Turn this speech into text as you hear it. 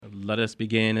Let us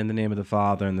begin in the name of the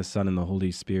Father, and the Son, and the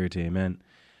Holy Spirit. Amen.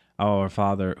 Our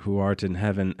Father, who art in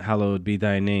heaven, hallowed be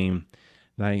thy name.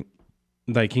 Thy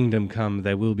kingdom come,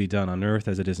 thy will be done on earth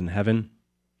as it is in heaven.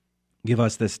 Give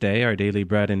us this day our daily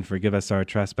bread, and forgive us our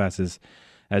trespasses,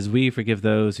 as we forgive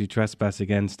those who trespass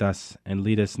against us. And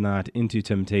lead us not into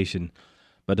temptation,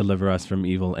 but deliver us from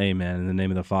evil. Amen. In the name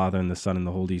of the Father, and the Son, and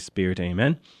the Holy Spirit.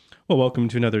 Amen. Well, welcome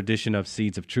to another edition of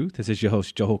Seeds of Truth. This is your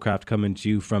host, Joel Kraft, coming to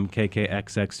you from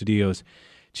KKXX Studios,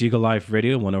 Eagle Life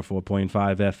Radio, 104.5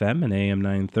 FM and AM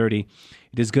 930.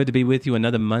 It is good to be with you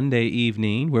another Monday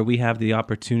evening where we have the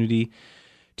opportunity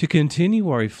to continue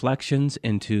our reflections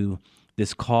into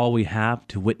this call we have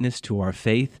to witness to our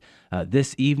faith.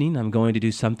 This evening, I'm going to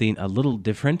do something a little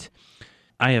different.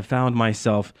 I have found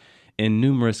myself in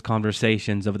numerous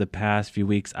conversations over the past few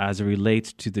weeks as it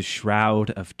relates to the Shroud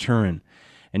of Turin.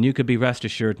 And you could be rest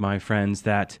assured, my friends,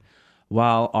 that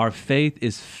while our faith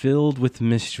is filled with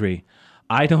mystery,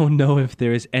 I don't know if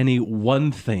there is any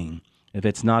one thing, if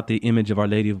it's not the image of Our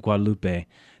Lady of Guadalupe,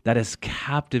 that has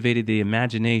captivated the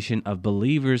imagination of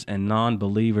believers and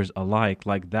non-believers alike,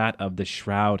 like that of the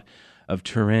Shroud of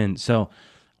Turin. So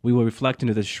we will reflect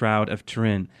into the Shroud of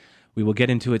Turin. We will get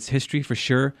into its history for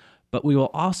sure, but we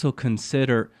will also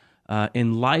consider,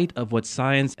 in light of what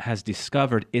science has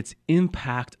discovered, its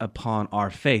impact upon our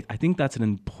faith. I think that's an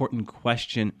important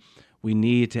question we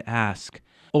need to ask.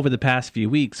 Over the past few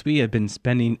weeks, we have been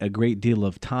spending a great deal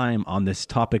of time on this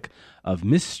topic of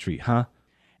mystery,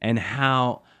 and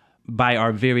how by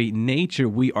our very nature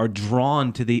we are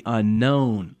drawn to the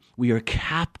unknown. We are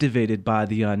captivated by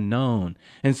the unknown.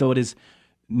 And so it is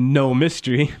no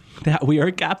mystery that we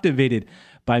are captivated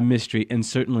by mystery, and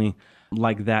certainly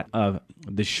like that of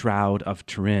the Shroud of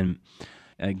Turin.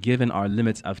 Given our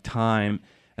limits of time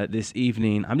this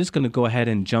evening, I'm just going to go ahead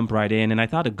and jump right in. And I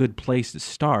thought a good place to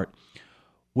start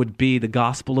would be the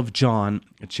Gospel of John,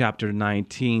 chapter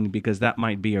 19, because that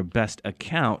might be our best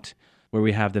account where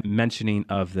we have the mentioning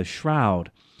of the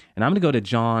shroud. And I'm going to go to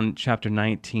John chapter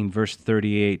 19, verse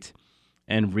 38,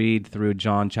 and read through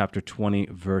John chapter 20,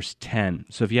 verse 10.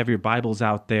 So if you have your Bibles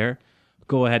out there,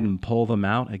 go ahead and pull them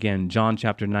out. Again, John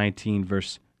chapter 19,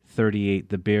 verse 38,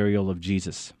 the burial of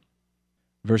Jesus.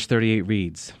 Verse 38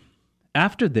 reads,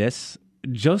 "After this,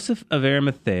 Joseph of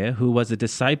Arimathea, who was a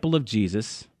disciple of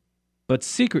Jesus, but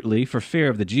secretly for fear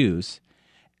of the Jews,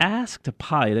 asked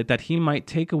Pilate that he might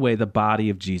take away the body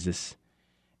of Jesus.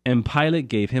 And Pilate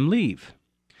gave him leave.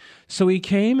 So he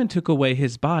came and took away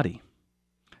his body.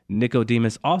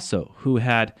 Nicodemus also, who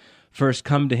had first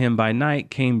come to him by night,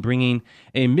 came bringing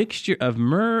a mixture of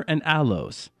myrrh and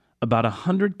aloes, about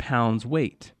 100 pounds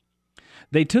weight.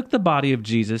 They took the body of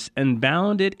Jesus and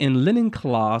bound it in linen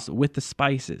cloths with the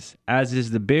spices, as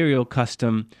is the burial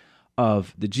custom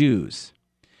of the Jews.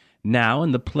 Now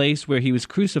in the place where he was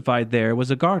crucified there was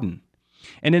a garden,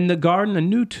 and in the garden a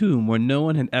new tomb where no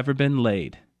one had ever been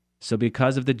laid. So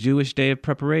because of the Jewish day of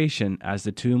preparation, as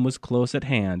the tomb was close at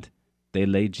hand, they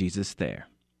laid Jesus there.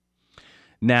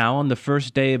 Now on the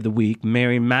first day of the week,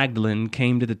 Mary Magdalene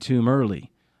came to the tomb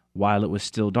early, while it was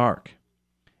still dark,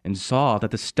 and saw that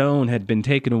the stone had been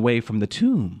taken away from the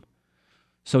tomb.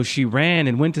 So she ran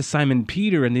and went to Simon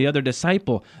Peter and the other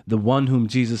disciple, the one whom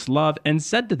Jesus loved, and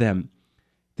said to them,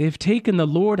 'They have taken the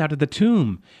Lord out of the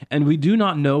tomb, and we do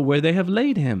not know where they have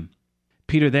laid him.'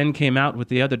 Peter then came out with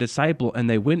the other disciple, and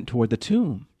they went toward the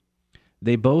tomb.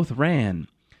 They both ran,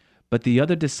 but the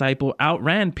other disciple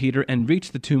outran Peter and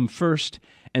reached the tomb first,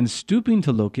 and stooping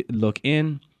to look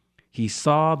in, he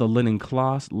saw the linen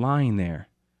cloths lying there,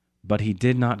 but he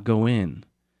did not go in.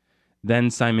 Then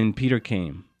Simon Peter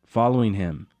came, following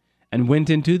him, and went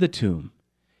into the tomb.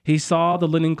 He saw the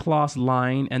linen cloths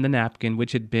lying and the napkin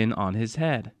which had been on his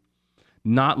head,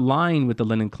 not lying with the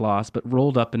linen cloths, but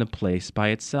rolled up in a place by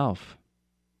itself.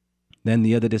 Then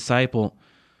the other disciple,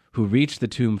 who reached the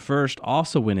tomb first,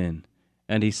 also went in,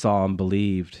 and he saw and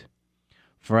believed.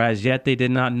 For as yet they did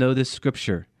not know this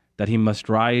scripture, that he must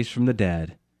rise from the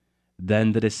dead.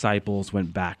 Then the disciples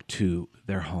went back to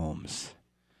their homes."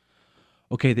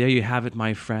 Okay, there you have it,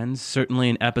 my friends. Certainly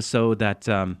an episode that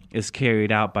is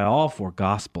carried out by all four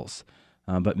Gospels,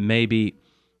 but maybe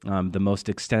the most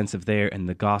extensive there in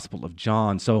the Gospel of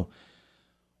John. So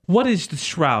what is the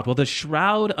shroud? Well, the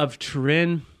Shroud of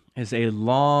Turin is a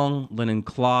long linen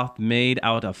cloth made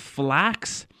out of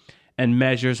flax and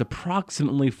measures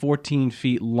approximately 14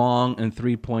 feet long and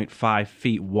 3.5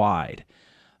 feet wide.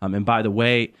 And by the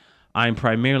way, I'm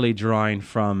primarily drawing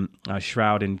from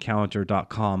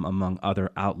shroudencounter.com, among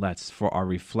other outlets, for our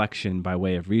reflection by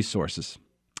way of resources.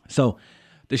 So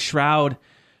the shroud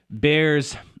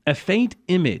bears a faint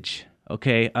image,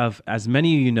 of, as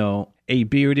many of you know, a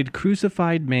bearded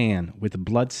crucified man with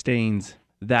bloodstains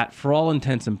that, for all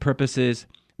intents and purposes,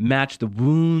 match the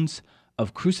wounds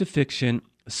of crucifixion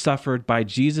suffered by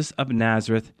Jesus of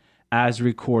Nazareth as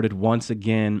recorded once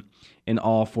again in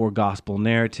all four gospel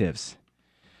narratives.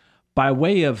 By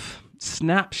way of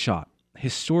snapshot,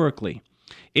 historically,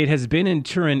 it has been in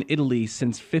Turin, Italy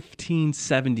since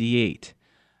 1578.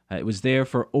 It was there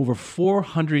for over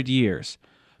 400 years.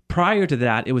 Prior to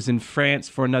that, it was in France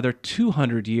for another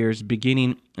 200 years,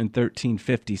 beginning in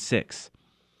 1356.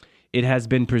 It has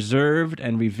been preserved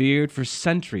and revered for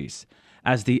centuries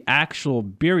as the actual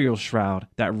burial shroud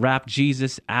that wrapped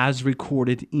Jesus as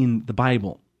recorded in the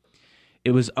Bible.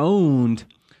 It was owned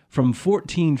from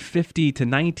 1450 to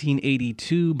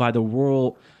 1982 by the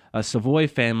royal Savoy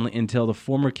family until the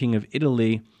former king of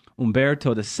Italy,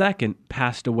 Umberto II,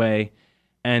 passed away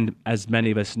and, as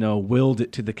many of us know, willed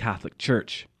it to the Catholic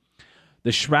Church.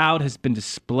 The shroud has been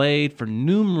displayed for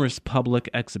numerous public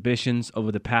exhibitions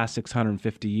over the past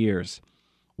 650 years.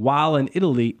 While in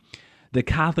Italy, the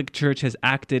Catholic Church has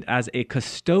acted as a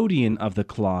custodian of the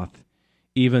cloth,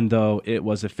 even though it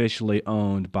was officially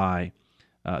owned by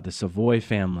the Savoy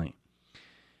family.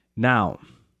 Now,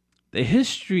 the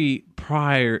history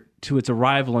prior to its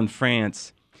arrival in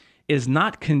France is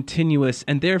not continuous,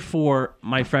 and therefore,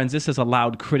 my friends, this has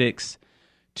allowed critics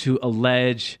to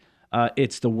allege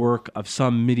it's the work of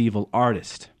some medieval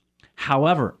artist.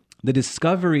 However, the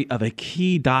discovery of a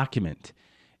key document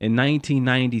in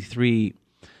 1993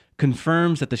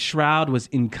 confirms that the shroud was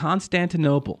in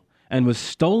Constantinople and was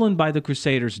stolen by the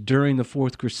Crusaders during the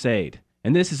Fourth Crusade.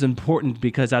 And this is important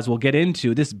because, as we'll get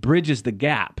into, this bridges the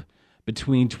gap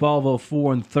between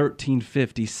 1204 and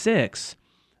 1356,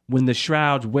 when the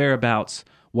shroud's whereabouts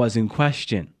was in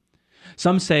question.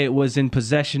 Some say it was in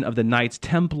possession of the Knights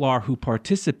Templar who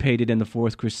participated in the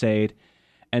Fourth Crusade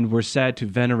and were said to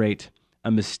venerate a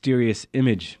mysterious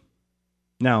image.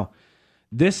 Now,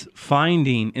 this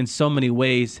finding in so many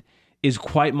ways is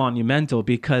quite monumental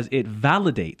because it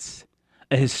validates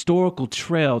a historical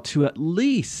trail to at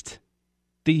least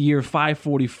the year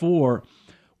 544,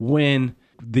 when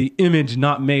the image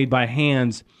not made by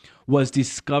hands was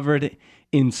discovered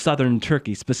in southern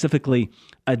Turkey, specifically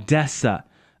Edessa,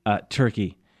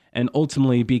 Turkey, and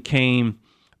ultimately became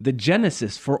the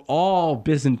genesis for all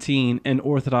Byzantine and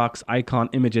Orthodox icon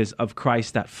images of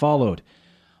Christ that followed.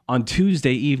 On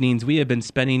Tuesday evenings, we have been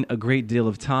spending a great deal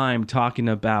of time talking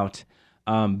about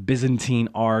Byzantine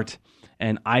art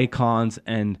and icons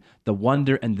and the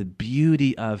wonder and the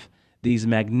beauty of these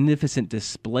magnificent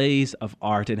displays of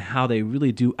art and how they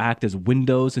really do act as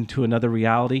windows into another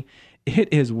reality.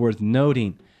 It is worth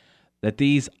noting that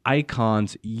these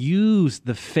icons use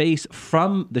the face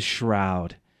from the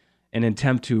shroud in an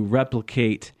attempt to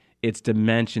replicate its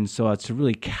dimensions so as to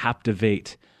really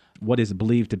captivate what is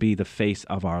believed to be the face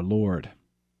of our Lord.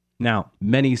 Now,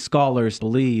 many scholars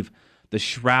believe the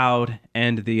shroud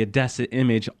and the Edessa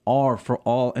image are, for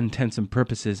all intents and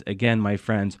purposes, again, my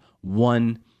friends,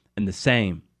 one and the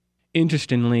same.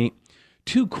 Interestingly,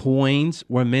 2 coins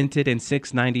were minted in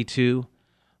 692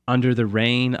 under the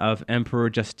reign of Emperor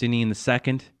Justinian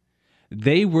II.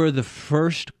 They were the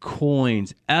first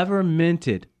coins ever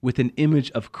minted with an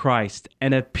image of Christ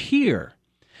and appear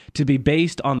to be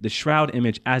based on the shroud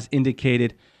image as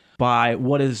indicated by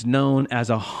what is known as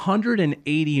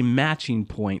 180 matching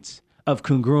points of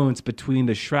congruence between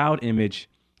the shroud image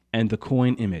and the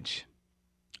coin image.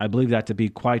 I believe that to be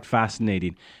quite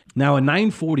fascinating. Now, in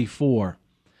 944,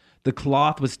 the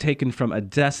cloth was taken from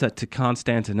Edessa to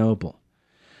Constantinople.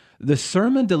 The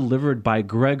sermon delivered by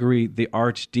Gregory the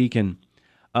Archdeacon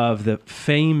of the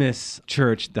famous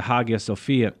church, the Hagia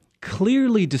Sophia,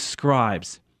 clearly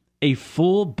describes a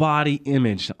full body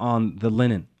image on the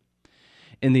linen.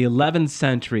 In the 11th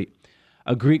century,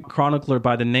 a Greek chronicler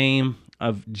by the name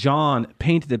of John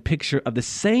painted a picture of the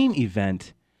same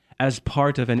event as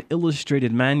part of an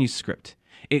illustrated manuscript.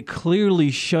 It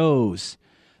clearly shows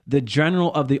the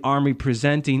general of the army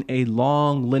presenting a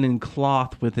long linen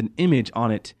cloth with an image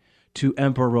on it to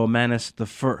Emperor Romanus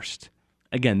I.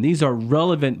 Again, these are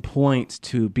relevant points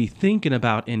to be thinking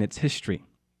about in its history.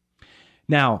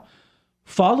 Now,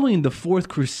 following the Fourth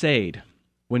Crusade,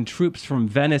 when troops from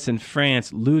Venice and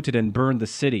France looted and burned the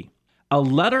city, a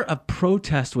letter of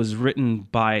protest was written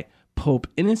by Pope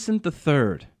Innocent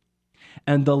III,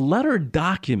 and the letter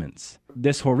documents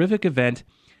this horrific event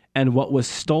and what was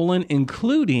stolen,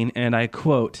 including, and I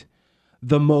quote,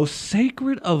 "the most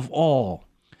sacred of all,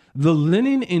 the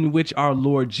linen in which our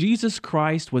Lord Jesus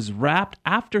Christ was wrapped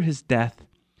after his death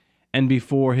and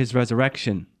before his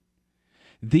resurrection."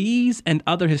 These and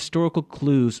other historical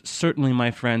clues certainly, my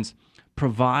friends,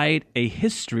 provide a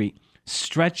history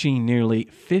stretching nearly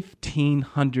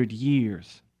 1,500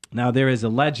 years. Now, there is a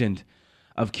legend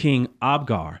of King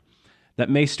Abgar that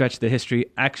may stretch the history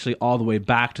actually all the way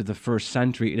back to the 1st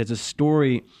century. It is a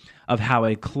story of how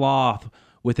a cloth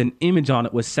with an image on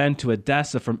it was sent to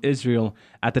Edessa from Israel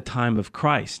at the time of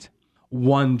Christ.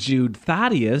 One Jude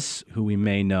Thaddeus, who we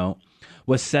may know,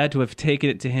 was said to have taken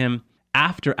it to him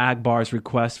after Agbar's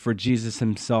request for Jesus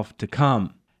himself to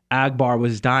come. Agbar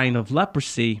was dying of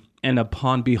leprosy, and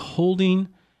upon beholding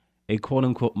a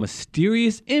quote-unquote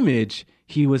mysterious image,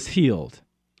 he was healed.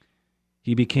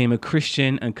 He became a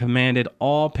Christian and commanded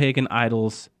all pagan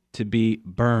idols to be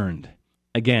burned.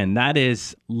 Again, that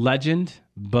is legend,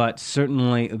 but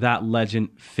certainly that legend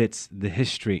fits the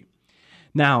history.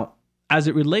 Now, as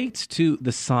it relates to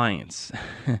the science,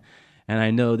 and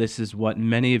I know this is what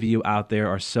many of you out there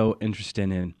are so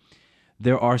interested in,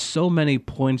 there are so many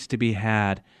points to be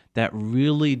had that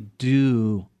really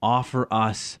do offer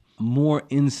us more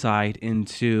insight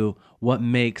into what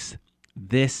makes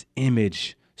this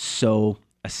image so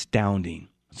astounding.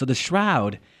 So the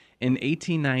shroud in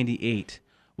 1898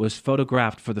 was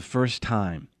photographed for the first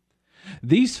time.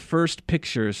 These first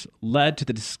pictures led to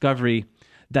the discovery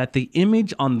that the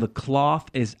image on the cloth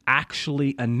is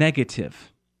actually a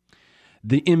negative.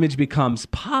 The image becomes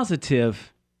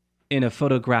positive in a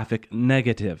photographic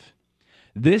negative.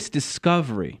 This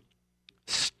discovery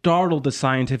startled the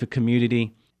scientific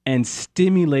community and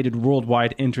stimulated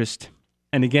worldwide interest,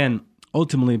 and again,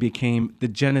 ultimately became the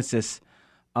genesis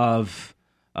of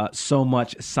so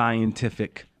much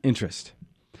scientific interest.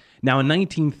 Now, in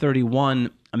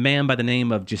 1931, a man by the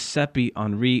name of Giuseppe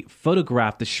Henri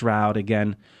photographed the shroud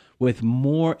again with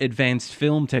more advanced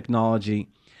film technology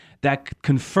that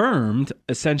confirmed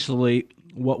essentially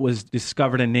what was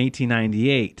discovered in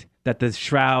 1898, that the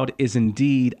shroud is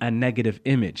indeed a negative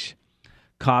image.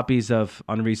 Copies of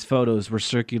Henri's photos were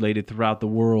circulated throughout the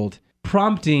world,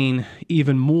 prompting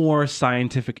even more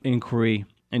scientific inquiry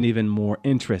and even more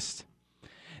interest.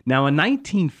 Now, in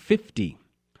 1950,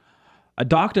 a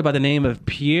doctor by the name of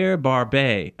Pierre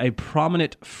Barbet, a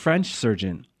prominent French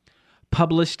surgeon,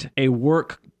 published a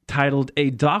work titled A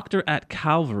Doctor at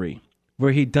Calvary,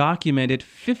 where he documented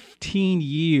 15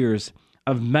 years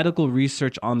of medical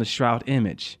research on the shroud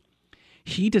image.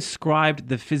 He described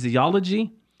the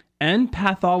physiology and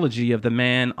pathology of the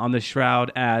man on the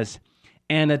shroud as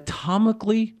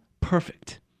anatomically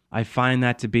perfect. I find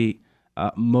that to be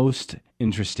most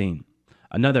interesting.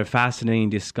 Another fascinating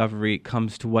discovery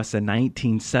comes to us in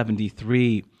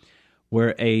 1973,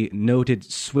 where a noted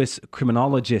Swiss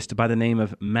criminologist by the name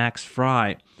of Max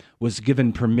Frey was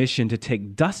given permission to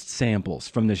take dust samples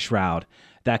from the shroud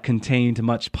that contained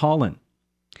much pollen.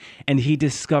 And he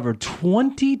discovered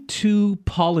 22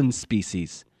 pollen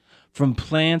species from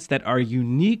plants that are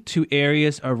unique to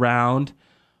areas around,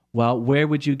 well, where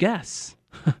would you guess?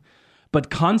 But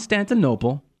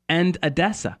Constantinople and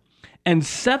Edessa, and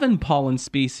 7 pollen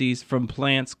species from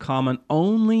plants common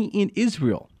only in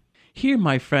Israel. Here,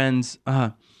 my friends,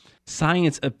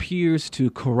 science appears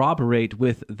to corroborate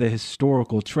with the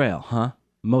historical trail, huh?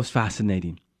 Most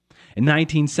fascinating. In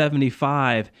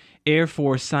 1975, Air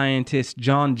Force scientists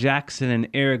John Jackson and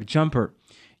Eric Jumper,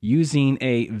 using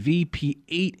a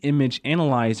VP-8 image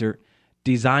analyzer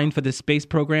designed for the space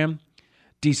program,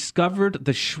 discovered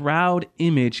the shroud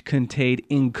image contained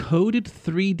encoded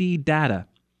 3D data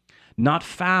not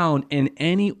found in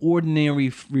any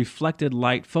ordinary reflected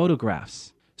light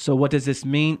photographs. So what does this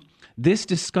mean? This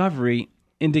discovery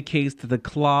indicates that the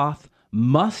cloth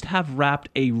must have wrapped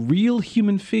a real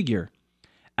human figure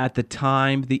at the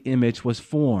time the image was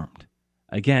formed.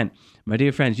 Again, my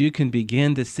dear friends, you can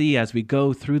begin to see as we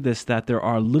go through this that there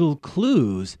are little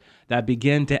clues that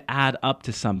begin to add up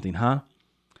to something, huh?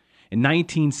 In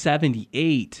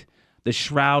 1978, the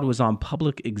shroud was on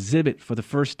public exhibit for the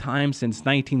first time since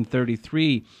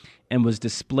 1933 and was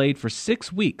displayed for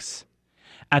 6 weeks.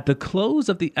 At the close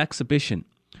of the exhibition,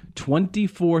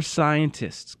 24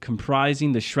 scientists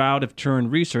comprising the Shroud of Turin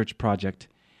research project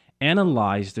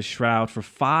analyzed the shroud for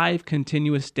 5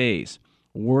 continuous days,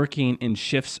 working in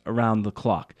shifts around the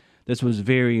clock. This was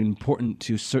very important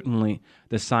to certainly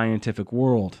the scientific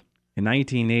world. In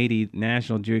 1980,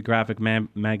 National Geographic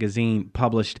magazine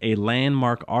published a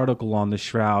landmark article on the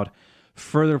shroud,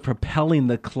 further propelling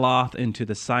the cloth into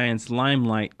the science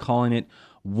limelight, calling it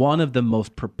one of the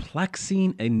most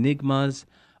perplexing enigmas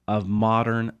of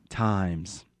modern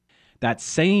times. That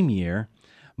same year,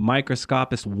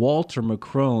 microscopist Walter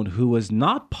Macrone, who was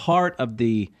not part of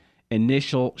the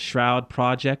initial shroud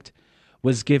project,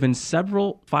 was given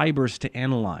several fibers to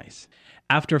analyze.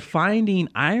 After finding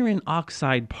iron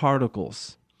oxide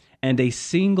particles and a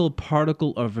single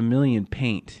particle of vermilion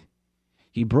paint,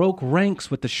 He broke ranks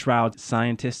with the shroud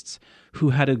scientists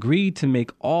who had agreed to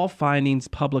make all findings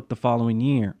public the following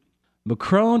year.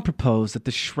 McCrone proposed that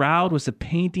the shroud was a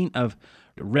painting of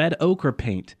red ochre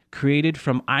paint created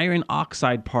from iron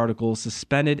oxide particles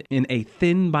suspended in a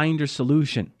thin binder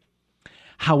solution.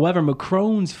 However,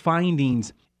 McCrone's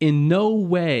findings in no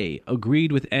way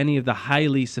agreed with any of the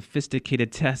highly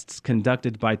sophisticated tests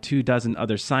conducted by 24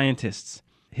 other scientists.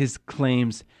 His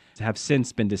claims have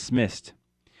since been dismissed.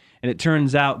 And it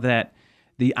turns out that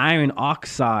the iron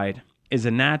oxide is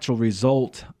a natural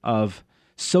result of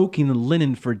soaking the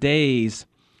linen for days,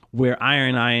 where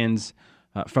iron ions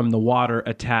from the water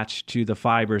attach to the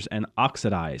fibers and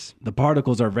oxidize. The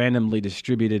particles are randomly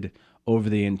distributed over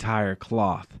the entire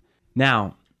cloth.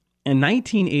 Now, in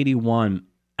 1981,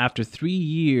 after 3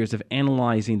 years of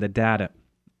analyzing the data,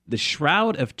 the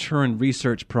Shroud of Turin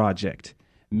Research Project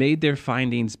made their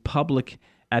findings public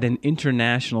at an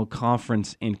international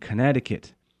conference in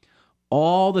Connecticut.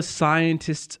 All the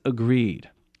scientists agreed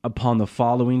upon the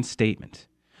following statement: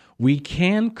 we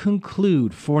can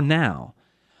conclude for now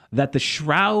that the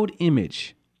shroud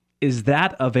image is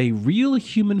that of a real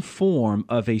human form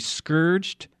of a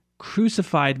scourged,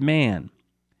 crucified man.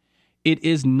 It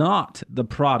is not the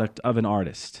product of an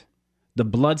artist. The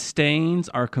blood stains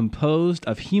are composed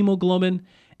of hemoglobin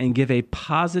and give a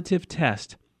positive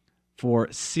test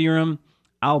for serum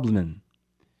albumin.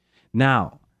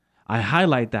 Now, I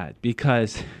highlight that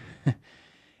because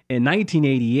in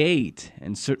 1988,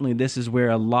 and certainly this is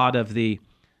where a lot of the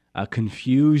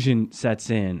confusion sets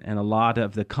in and a lot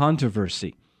of the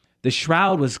controversy, the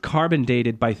shroud was carbon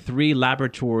dated by 3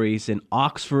 laboratories in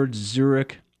Oxford,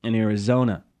 Zurich, and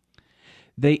Arizona.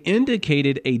 They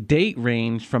indicated a date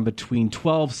range from between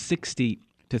 1260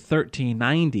 to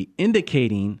 1390,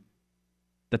 indicating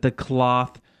that the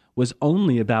cloth was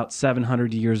only about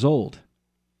 700 years old.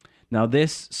 Now,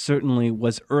 this certainly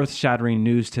was earth-shattering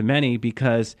news to many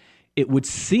because it would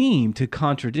seem to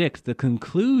contradict the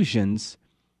conclusions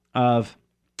of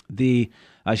the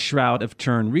Shroud of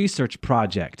Turin Research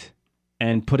Project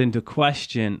and put into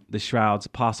question the shroud's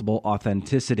possible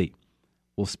authenticity.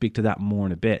 We'll speak to that more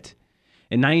in a bit.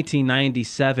 In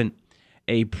 1997,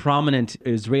 a prominent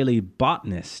Israeli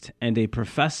botanist and a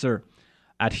professor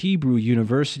at Hebrew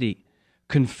University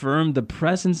confirmed the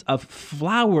presence of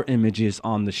flower images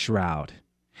on the shroud.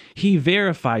 He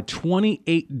verified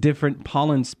 28 different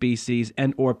pollen species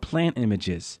and or plant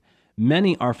images.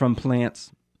 Many are from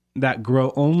plants that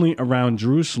grow only around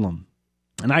Jerusalem.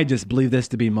 And I just believe this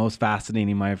to be most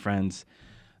fascinating, my friends.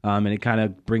 And it kind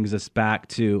of brings us back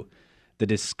to the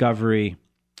discovery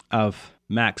of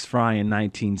Max Fry in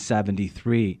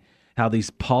 1973, how these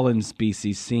pollen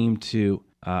species seem to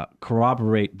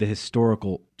corroborate the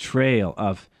historical trail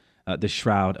of the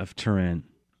Shroud of Turin.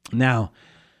 Now,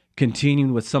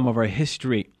 continuing with some of our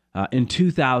history, in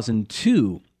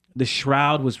 2002, the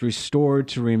shroud was restored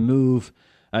to remove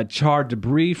charred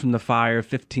debris from the fire of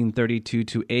 1532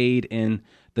 to aid in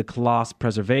the cloth's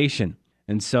preservation.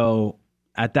 And so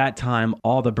at that time,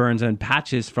 all the burns and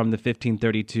patches from the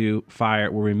 1532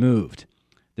 fire were removed.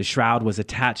 The shroud was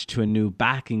attached to a new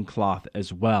backing cloth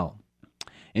as well.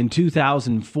 In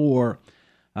 2004,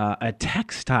 a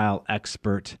textile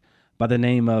expert by the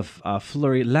name of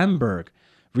Fleury Lemberg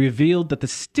revealed that the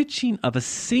stitching of a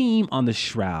seam on the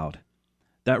shroud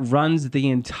that runs the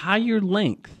entire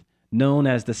length, known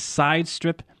as the side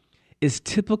strip, is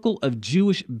typical of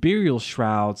Jewish burial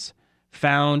shrouds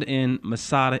found in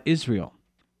Masada, Israel.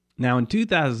 Now, in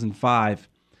 2005,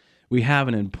 we have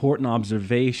an important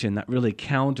observation that really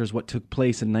counters what took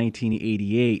place in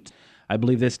 1988. I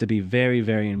believe this to be very,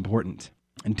 very important.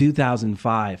 In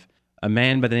 2005, a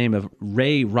man by the name of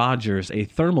Ray Rogers, a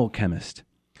thermal chemist,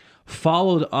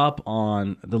 followed up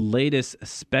on the latest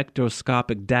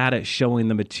spectroscopic data showing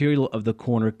the material of the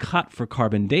corner cut for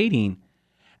carbon dating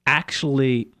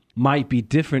actually might be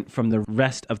different from the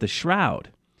rest of the shroud.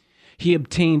 He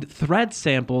obtained thread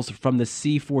samples from the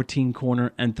C14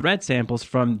 corner and thread samples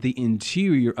from the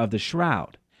interior of the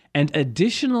shroud. And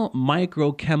additional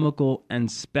microchemical and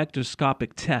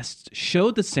spectroscopic tests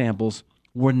showed the samples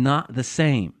were not the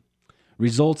same.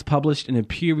 Results published in a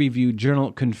peer-reviewed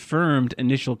journal confirmed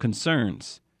initial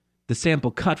concerns. The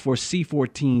sample cut for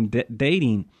C14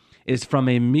 dating is from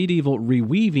a medieval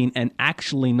reweaving and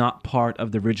actually not part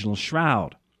of the original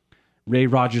shroud. Ray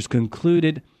Rogers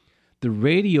concluded the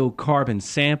radiocarbon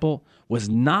sample was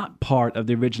not part of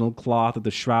the original cloth of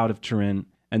the Shroud of Turin,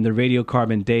 and the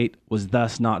radiocarbon date was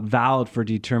thus not valid for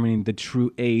determining the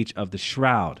true age of the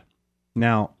shroud.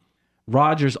 Now,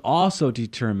 Rogers also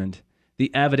determined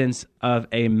the evidence of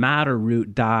a madder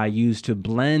root dye used to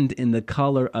blend in the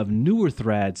color of newer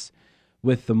threads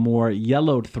with the more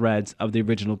yellowed threads of the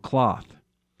original cloth.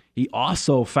 He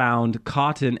also found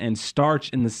cotton and starch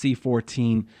in the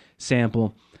C14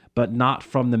 sample, but not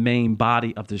from the main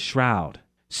body of the shroud.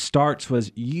 Starch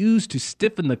was used to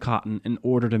stiffen the cotton in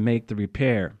order to make the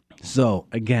repair. So,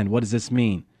 again, what does this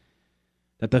mean?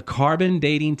 That the carbon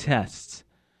dating tests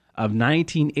of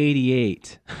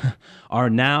 1988 are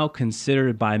now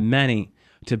considered by many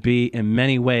to be, in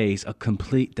many ways, a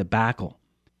complete debacle.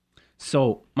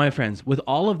 So, my friends, with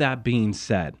all of that being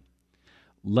said,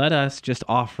 let us just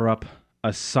offer up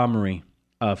a summary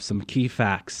of some key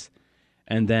facts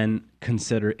and then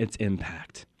consider its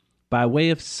impact. By way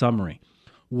of summary,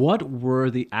 what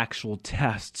were the actual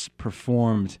tests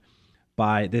performed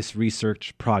by this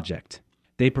research project?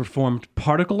 They performed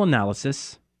particle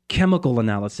analysis, chemical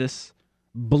analysis,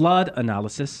 blood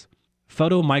analysis,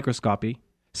 photomicroscopy,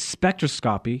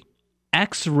 spectroscopy,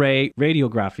 X-ray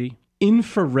radiography,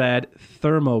 infrared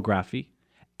thermography,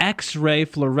 X-ray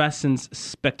fluorescence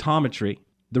spectrometry.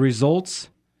 The results: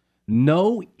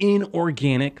 no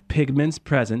inorganic pigments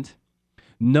present,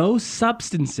 no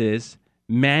substances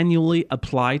manually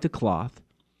applied to cloth,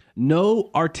 no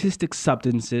artistic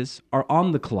substances are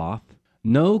on the cloth,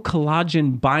 no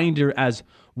collagen binder as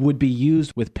would be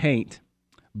used with paint,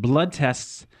 blood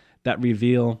tests that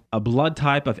reveal a blood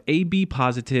type of AB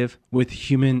positive with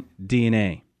human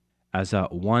DNA. As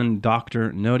one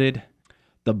doctor noted,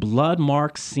 the blood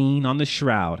marks seen on the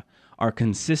shroud are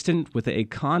consistent with a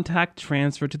contact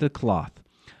transfer to the cloth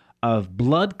of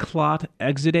blood clot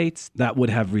exudates that would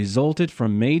have resulted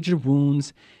from major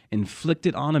wounds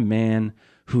inflicted on a man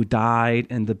who died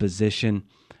in the position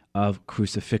of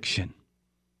crucifixion.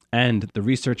 And the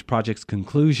research project's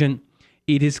conclusion: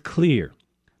 it is clear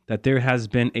that there has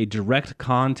been a direct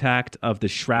contact of the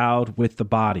shroud with the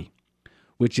body,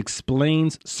 which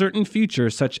explains certain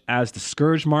features such as the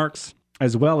scourge marks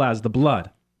as well as the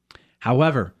blood.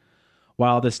 However,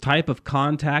 while this type of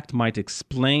contact might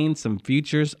explain some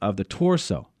features of the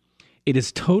torso, it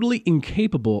is totally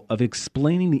incapable of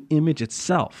explaining the image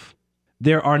itself.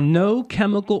 There are no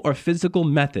chemical or physical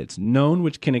methods known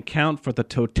which can account for the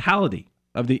totality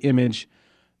of the image,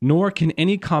 nor can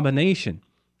any combination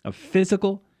of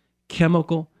physical,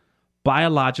 chemical,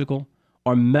 biological,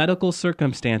 or medical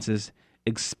circumstances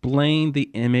explain the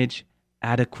image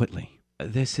adequately.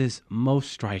 This is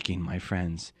most striking, my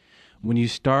friends, when you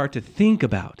start to think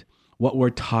about what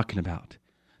we're talking about,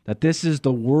 that this is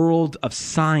the world of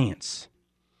science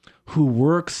who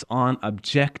works on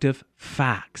objective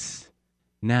facts.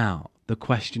 Now, the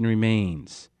question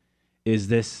remains, is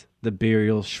this the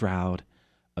burial shroud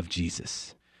of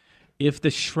Jesus? If the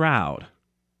shroud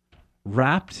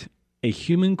wrapped a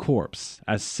human corpse,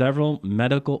 as several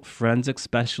medical forensic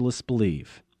specialists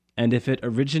believe, and if it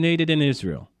originated in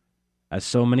Israel, as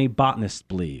so many botanists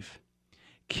believe,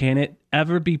 can it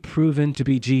ever be proven to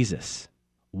be Jesus?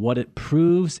 What it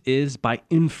proves is by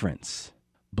inference: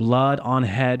 blood on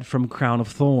head from crown of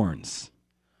thorns,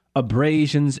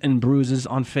 abrasions and bruises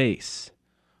on face,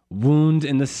 wound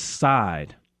in the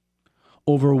side,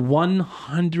 over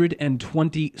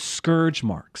 120 scourge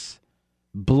marks,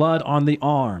 blood on the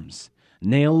arms,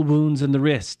 nail wounds in the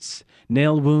wrists,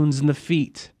 nail wounds in the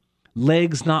feet,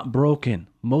 legs not broken,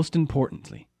 most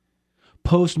importantly.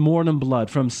 Post-mortem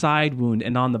blood from side wound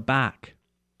and on the back.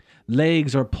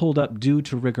 Legs are pulled up due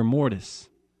to rigor mortis.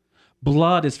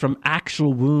 Blood is from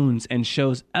actual wounds and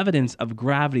shows evidence of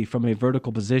gravity from a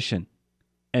vertical position,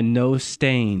 and no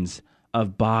stains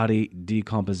of body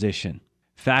decomposition.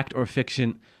 Fact or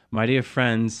fiction, my dear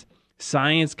friends,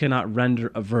 science cannot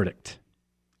render a verdict.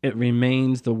 It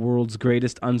remains the world's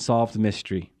greatest unsolved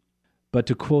mystery. But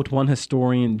to quote one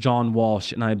historian, John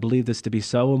Walsh, and I believe this to be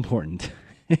so important,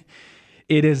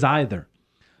 it is either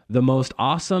the most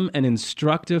awesome and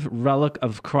instructive relic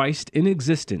of Christ in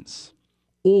existence,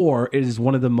 or it is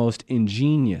one of the most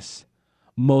ingenious,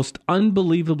 most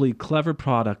unbelievably clever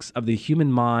products of the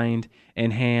human mind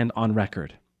and hand on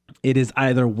record. It is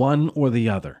either one or the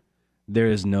other. There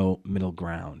is no middle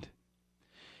ground.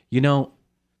 You know,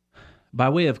 by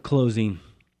way of closing,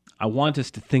 I want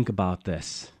us to think about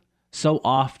this. So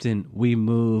often we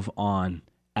move on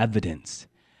evidence,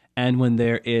 and when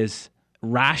there is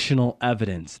rational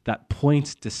evidence that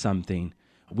points to something,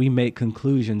 we make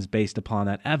conclusions based upon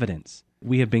that evidence.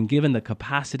 We have been given the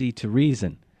capacity to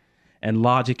reason, and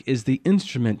logic is the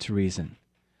instrument to reason.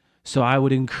 So I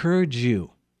would encourage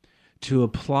you to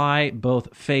apply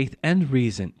both faith and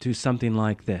reason to something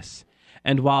like this.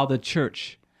 And while the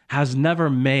church has never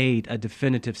made a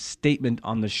definitive statement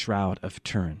on the Shroud of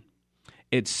Turin,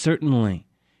 it certainly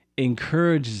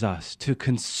encourages us to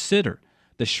consider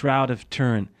the Shroud of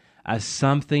Turin as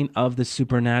something of the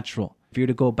supernatural, If you're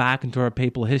to go back into our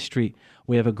papal history,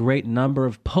 we have a great number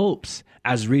of popes,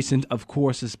 as recent, of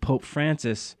course, as Pope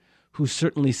Francis, who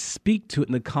certainly speak to it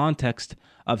in the context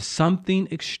of something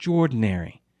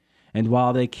extraordinary. And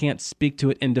while they can't speak to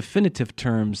it in definitive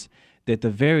terms, they at the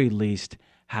very least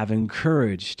have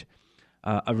encouraged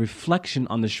a reflection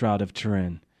on the Shroud of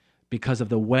Turin because of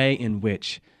the way in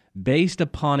which, based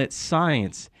upon its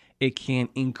science, it can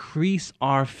increase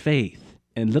our faith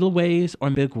in little ways or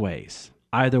big ways.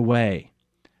 Either way,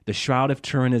 the Shroud of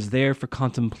Turin is there for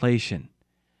contemplation,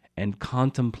 and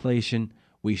contemplation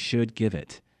we should give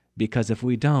it, because if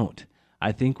we don't,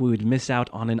 I think we would miss out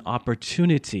on an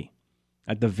opportunity,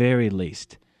 at the very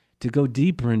least, to go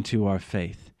deeper into our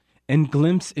faith and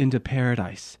glimpse into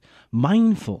paradise,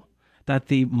 mindful that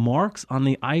the marks on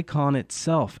the icon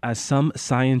itself, as some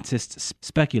scientists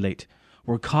speculate,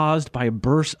 were caused by a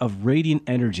burst of radiant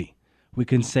energy. We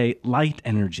can say light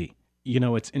energy. You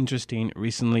know, it's interesting.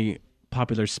 Recently,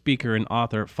 popular speaker and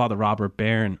author Father Robert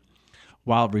Barron,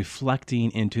 while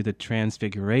reflecting into the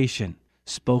Transfiguration,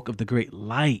 spoke of the great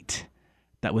light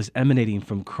that was emanating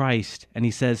from Christ. And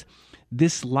he says,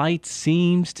 this light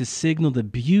seems to signal the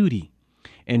beauty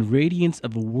and radiance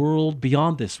of a world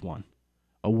beyond this one,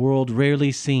 a world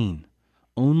rarely seen,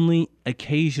 only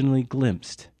occasionally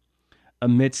glimpsed,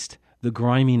 amidst the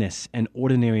griminess and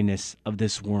ordinariness of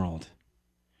this world.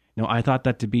 Now, I thought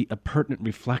that to be a pertinent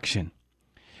reflection,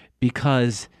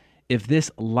 because if this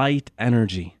light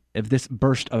energy, if this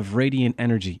burst of radiant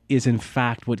energy is in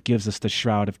fact what gives us the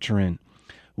Shroud of Turin,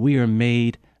 we are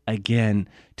made again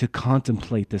to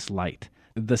contemplate this light,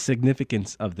 the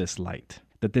significance of this light,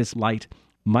 that this light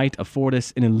might afford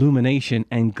us an illumination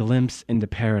and glimpse into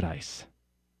paradise.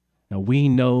 Now, we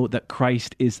know that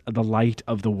Christ is the light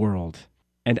of the world,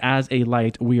 and as a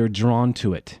light, we are drawn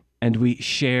to it, and we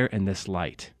share in this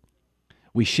light.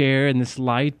 We share in this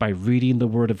light by reading the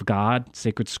Word of God,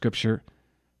 sacred Scripture,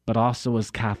 but also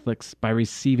as Catholics by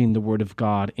receiving the Word of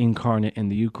God incarnate in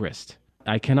the Eucharist.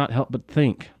 I cannot help but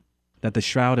think that the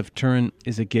Shroud of Turin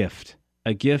is a gift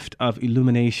of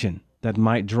illumination that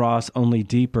might draw us only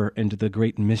deeper into the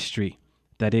great mystery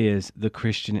that is the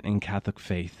Christian and Catholic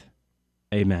faith.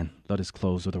 Amen. Let us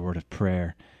close with a word of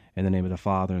prayer. In the name of the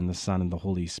Father, and the Son, and the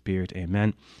Holy Spirit.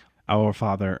 Amen. Our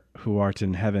Father, who art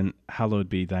in heaven, hallowed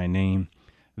be thy name.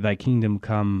 Thy kingdom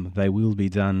come, thy will be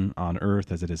done on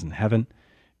earth as it is in heaven.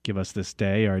 Give us this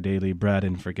day our daily bread,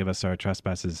 and forgive us our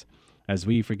trespasses, as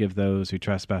we forgive those who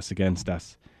trespass against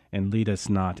us. And lead us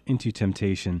not into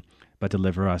temptation, but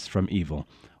deliver us from evil.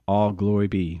 All glory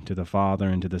be to the Father,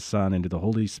 and to the Son, and to the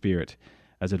Holy Spirit,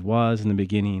 as it was in the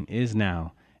beginning, is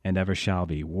now, and ever shall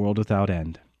be, world without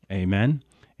end. Amen,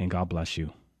 and God bless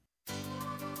you.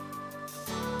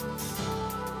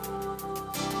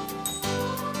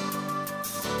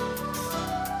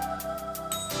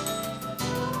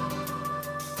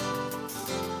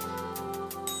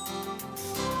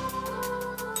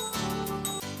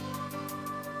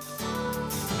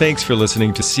 Thanks for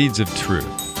listening to Seeds of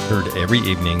Truth, heard every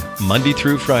evening, Monday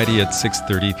through Friday at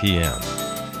 6:30 p.m.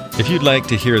 If you'd like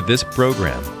to hear this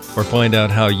program or find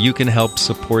out how you can help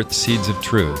support Seeds of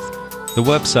Truth, the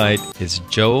website is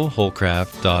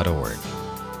joeholcraft.org.